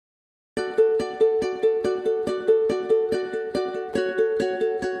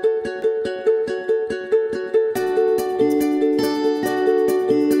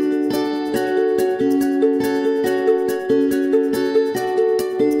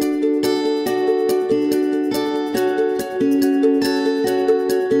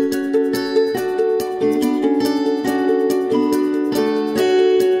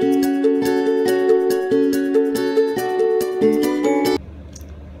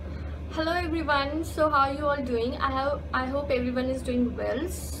everyone. So how are you all doing? I hope everyone is doing well.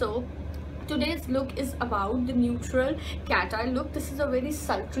 So today's look is about the neutral cat eye look. This is a very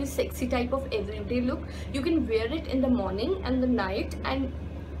sultry, sexy type of everyday look. You can wear it in the morning and the night, and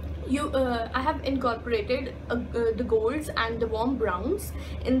I have incorporated the golds and the warm browns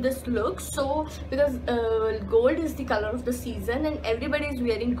in this look. So because gold is the color of the season and everybody is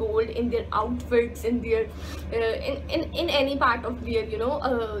wearing gold in their outfits, in their in any part of their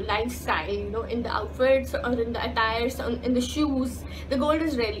lifestyle, in the outfits or in the attires, in the shoes, the gold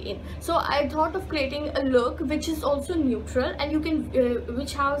is really in. So I thought of creating a look which is also neutral, and you can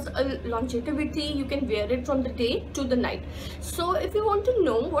which has a longevity. You can wear it from the day to the night. So if you want to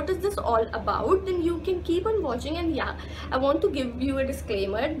know what is this all about, then you can keep on watching. And yeah, I want to give you a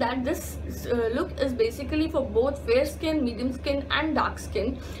disclaimer that this look is basically for both fair skin, medium skin and dark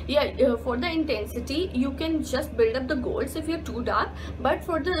skin. For the intensity you can just build up the golds if you're too dark, but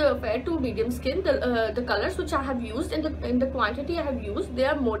for the fair to medium skin, the colors which I have used in the quantity I have used, they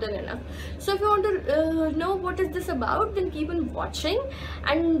are more than enough. So if you want to know what is this about, then keep on watching,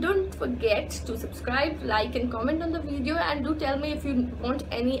 and don't forget to subscribe, like and comment on the video, and do tell me if you want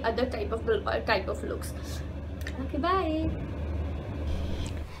any other type of looks. Okay, bye.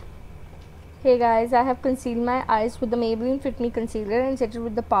 Hey guys, I have concealed my eyes with the Maybelline Fit Me concealer and set it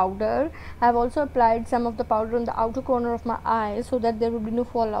with the powder. I have also applied some of the powder on the outer corner of my eye so that there will be no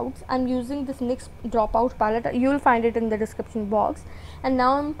fallouts. I'm using this NYX Dropout palette. You will find it in the description box. And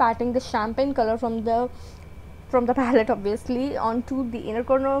now I'm patting the champagne color from the palette obviously onto the inner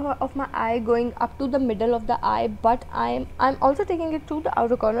corner of my eye, going up to the middle of the eye, but I'm also taking it to the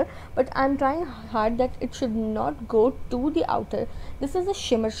outer corner, but I'm trying hard that it should not go to the outer. This is a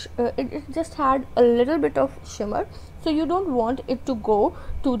shimmer, it just had a little bit of shimmer, so you don't want it to go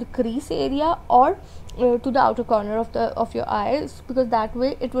to the crease area or to the outer corner of your eyes, because that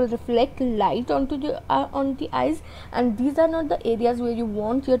way it will reflect light onto the on the eyes, and these are not the areas where you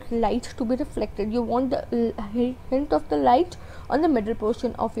want your light to be reflected. You want the hint of the light on the middle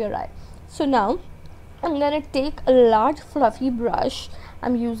portion of your eye. So now I'm gonna take a large fluffy brush.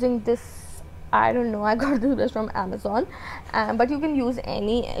 I'm using this, I don't know, I got this brush from Amazon, but you can use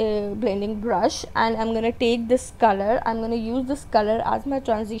any blending brush, and I'm gonna take this color. I'm gonna use this color as my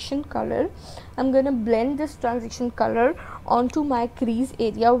transition color. I'm gonna blend this transition color onto my crease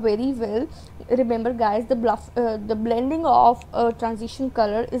area very well. Remember guys, the blending of transition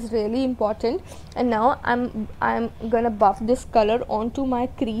color is really important. And now I'm gonna buff this color onto my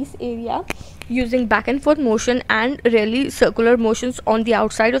crease area using back and forth motion and really circular motions on the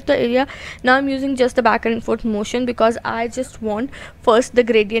outside of the area. Now I'm using just the back and forth motion because I just want first the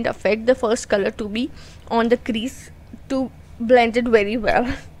gradient effect, the first color to be on the crease, to blend it very well.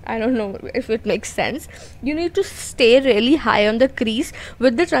 I don't know if it makes sense. You need to stay really high on the crease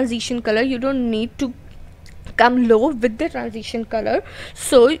with the transition color. You don't need to come low with the transition color.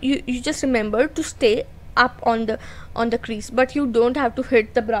 So you just remember to stay up on the crease, but you don't have to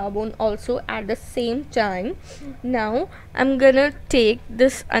hit the brow bone also at the same time. Now I'm gonna take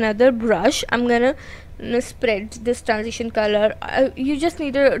this another brush. I'm gonna spread this transition color. You just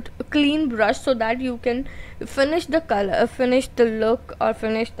need a clean brush so that you can finish the color, finish the look, or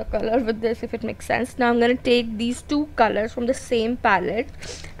finish the color with this, if it makes sense. Now I'm gonna take these two colors from the same palette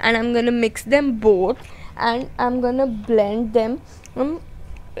and I'm gonna mix them both, and I'm gonna blend them.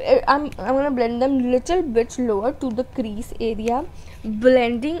 I'm gonna blend them little bit lower to the crease area.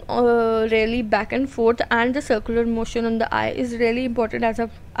 Blending really back and forth, and the circular motion on the eye is really important, as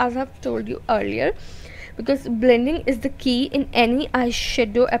I've told you earlier, because blending is the key in any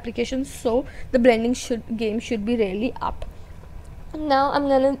eyeshadow application. So the blending game should be really up. Now I'm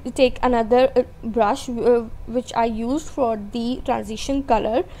gonna take another brush which I used for the transition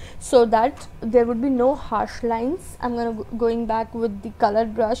color, so that there would be no harsh lines. I'm gonna going back with the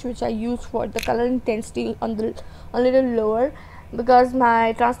colored brush which I used for the color intensity on a little lower, because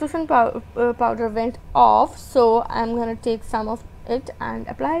my translucent powder went off. So I'm gonna take some of it and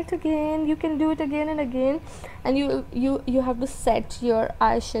apply it again. You can do it again and again, and you have to set your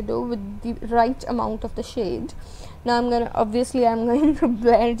eyeshadow with the right amount of the shade. Now I'm going to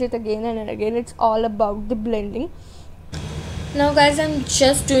blend it again and again. It's all about the blending. Now guys, I'm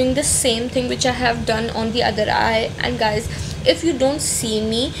just doing the same thing which I have done on the other eye. And guys, if you don't see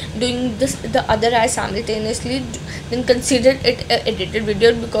me doing the other eye simultaneously, then consider it an edited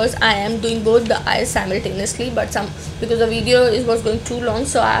video, because I am doing both the eyes simultaneously, but because the video was going too long,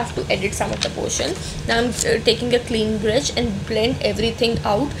 so I have to edit some of the portion. Now I'm taking a clean brush and blend everything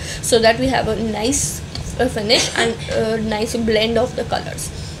out so that we have a nice finish and a nice blend of the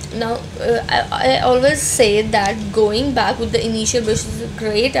colors. now I always say that going back with the initial brush is a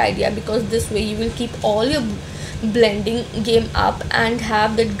great idea, because this way you will keep all your blending game up and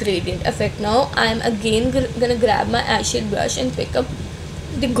have that gradient effect. Now I'm again gonna grab my eyeshade brush and pick up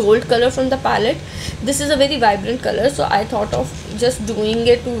the gold color from the palette. This is a very vibrant color, so I thought of just doing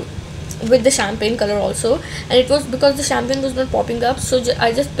it with the champagne color also, and it was because the champagne was not popping up, so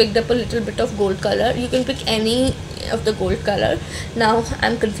I just picked up a little bit of gold color. You can pick any of the gold color. Now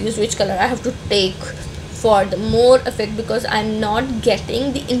I'm confused which color I have to take for the more effect, because I'm not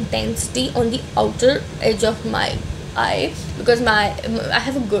getting the intensity on the outer edge of my eye, because I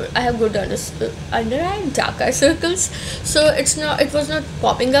have good under eye dark eye circles, so it was not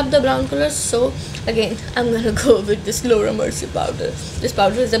popping up the brown color. So again I'm gonna go with this Laura Mercier powder. This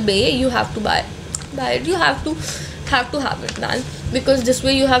powder is a bay, you have to buy it, you have to have it, man, because this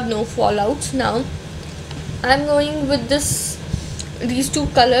way you have no fallouts. Now I'm going with these two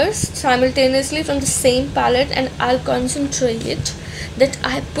colors simultaneously from the same palette, and I'll concentrate that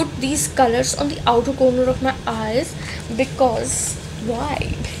I put these colors on the outer corner of my eyes, because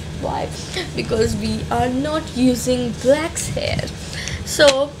why because we are not using blacks here.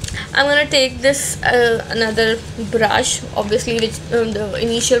 So I'm gonna take this another brush, obviously, which the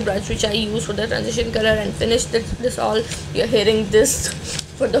initial brush which I use for the transition color, and finish this all. You're hearing this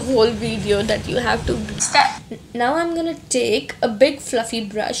for the whole video, that you have to start. Now I'm gonna take a big fluffy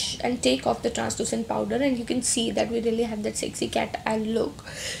brush and take off the translucent powder, and you can see that we really have that sexy cat eye look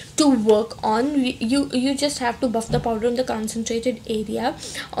to work on. You just have to buff the powder on the concentrated area,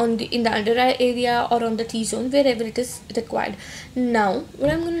 in the under eye area or on the T-zone, wherever it is required. Now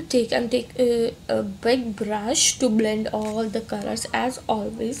what I'm gonna take, a big brush to blend all the colors as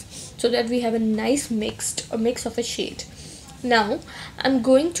always, so that we have a nice mix of a shade. Now I'm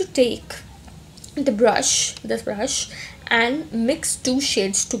going to take this brush and mix two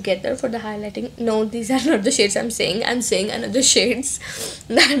shades together for the highlighting. No, these are not the shades I'm saying another shades.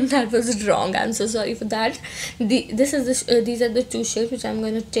 that was wrong, I'm so sorry for that. These are the two shades which I'm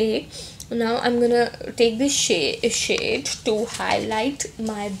going to take. Now I'm gonna take this shade to highlight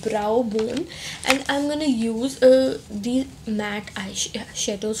my brow bone, and I'm gonna use these matte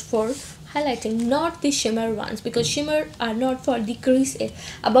eyeshadows for highlighting, not the shimmer ones, because shimmer are not for the crease area,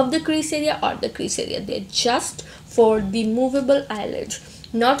 above the crease area or the crease area. They're just for the movable eyelid,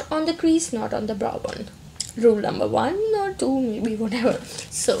 not on the crease, not on the brow bone. Rule number 1 or 2, maybe, whatever.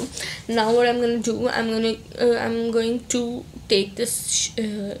 So now what I'm gonna do, I'm going to take this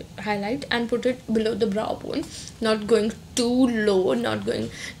highlight and put it below the brow bone, not going too low, not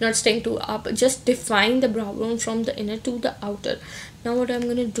staying too up, just define the brow bone from the inner to the outer. Now what I'm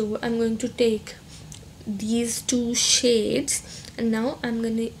gonna do, I'm going to take these two shades, and now I'm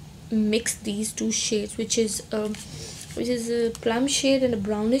gonna mix these two shades, which is a plum shade and a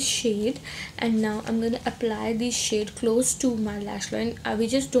brownish shade, and now I'm gonna apply this shade close to my lash line. We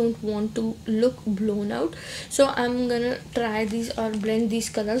just don't want to look blown out, so I'm gonna try these or blend these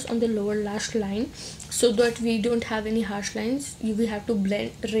colors on the lower lash line, so that we don't have any harsh lines. We have to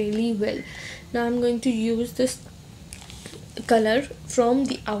blend really well. Now I'm going to use this color from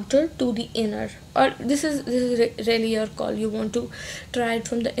the outer to the inner, or this is really your call. You want to try it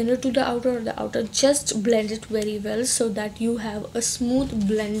from the inner to the outer, or the outer. Just blend it very well, so that you have a smooth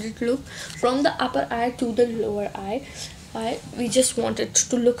blended look from the upper eye to the lower eye. We just want it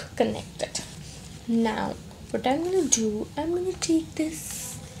to look connected. Now what I'm gonna do, I'm gonna take this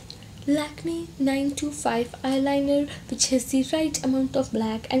LAKME 925 eyeliner, which has the right amount of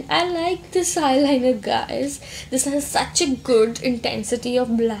black, and I like this eyeliner, guys. This has such a good intensity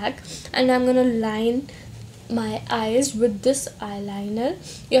of black, and I'm gonna line my eyes with this eyeliner.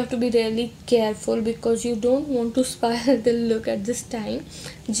 You have to be really careful, because you don't want to spoil the look at this time.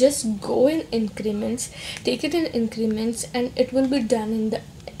 Just go in increments, take it in increments, and it will be done in the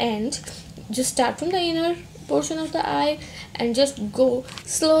end. Just start from the inner portion of the eye and just go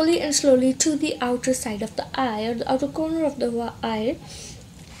slowly to the outer side of the eye, or the outer corner of the eye.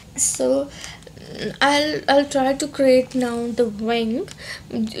 So I'll try to create now the wing.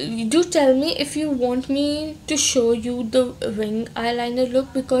 Do tell me if you want me to show you the wing eyeliner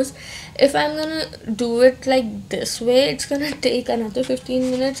look, because if I'm gonna do it like this way, it's gonna take another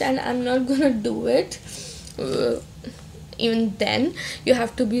 15 minutes, and I'm not gonna do it. Even then, you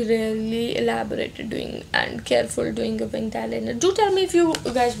have to be really elaborated doing and careful doing a winged eyeliner. Do tell me if you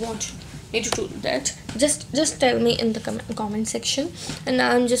guys want me to do that. Just tell me in the comment section. And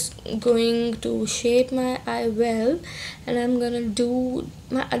now I'm just going to shape my eye well, and I'm gonna do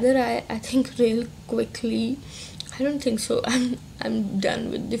my other eye, I think, real quickly. I don't think so. I'm done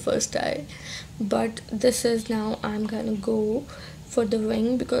with the first eye, but this is now I'm gonna go for the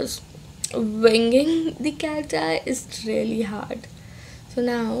wing, because winging the cat eye is really hard. So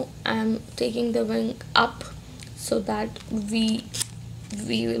now I'm taking the wing up so that we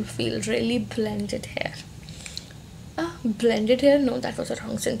will feel really blended hair. Blended hair? No, that was a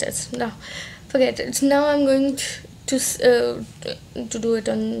wrong sentence. No, forget it. Now I'm going to do it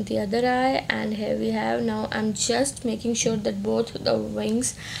on the other eye, and here we have. Now I'm just making sure that both the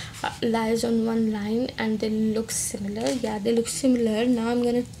wings lies on one line and they look similar. Yeah, they look similar. Now I'm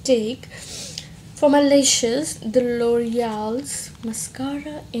gonna take, for my lashes, the L'Oreal's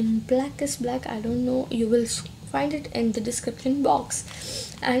mascara in Blackest Black. I don't know, you will find it in the description box,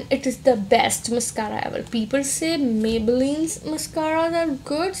 and it is the best mascara ever. People say Maybelline's mascaras are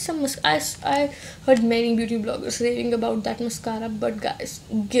good. I heard many beauty bloggers raving about that mascara, but guys,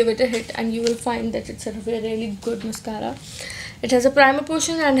 give it a hit and you will find that it's a really good mascara. It has a primer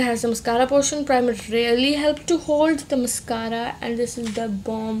portion and has a mascara portion. Primer really helps to hold the mascara, and this is the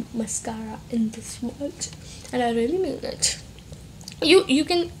bomb mascara in this world, and I really mean it. You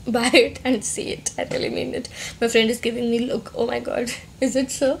can buy it and see it. I really mean it. My friend is giving me look. Oh my god, is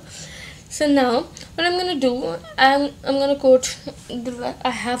it so? So now what I'm gonna do, I'm gonna coat I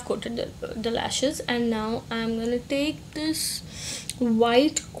have coated the lashes, and now I'm gonna take this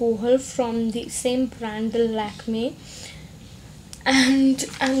white KOHL from the same brand, the LAKME, and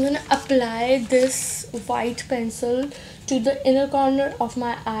I'm gonna apply this white pencil to the inner corner of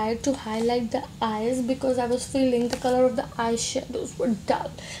my eye to highlight the eyes, because I was feeling the color of the eyeshadows were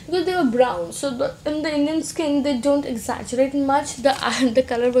dull because they were brown. So in the Indian skin they don't exaggerate much. The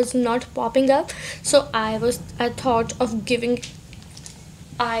color was not popping up, so I thought of giving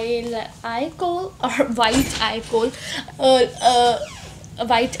eye kohl or white eye kohl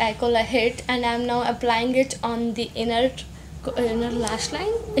white eye kohl a hit, and I'm now applying it on the inner lash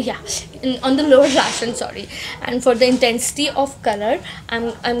line, on the lower lash line, sorry. And for the intensity of color,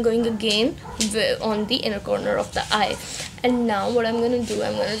 I'm going again on the inner corner of the eye. And now what I'm gonna do,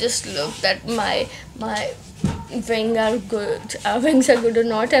 I'm gonna just look that my wings are good or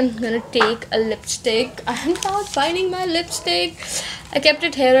not. I'm gonna take a lipstick. I'm not finding my lipstick. I kept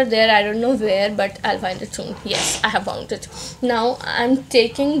it here or there, I don't know where, but I'll find it soon. Yes, I have found it. Now I'm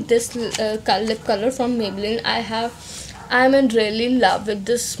taking this lip color from Maybelline. I'm in really love with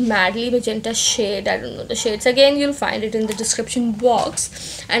this Madly Magenta shade. I don't know the shades. Again, you'll find it in the description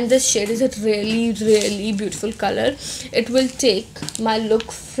box. And this shade is a really, really beautiful color. It will take my look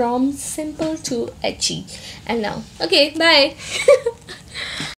from simple to edgy. And now, okay, bye.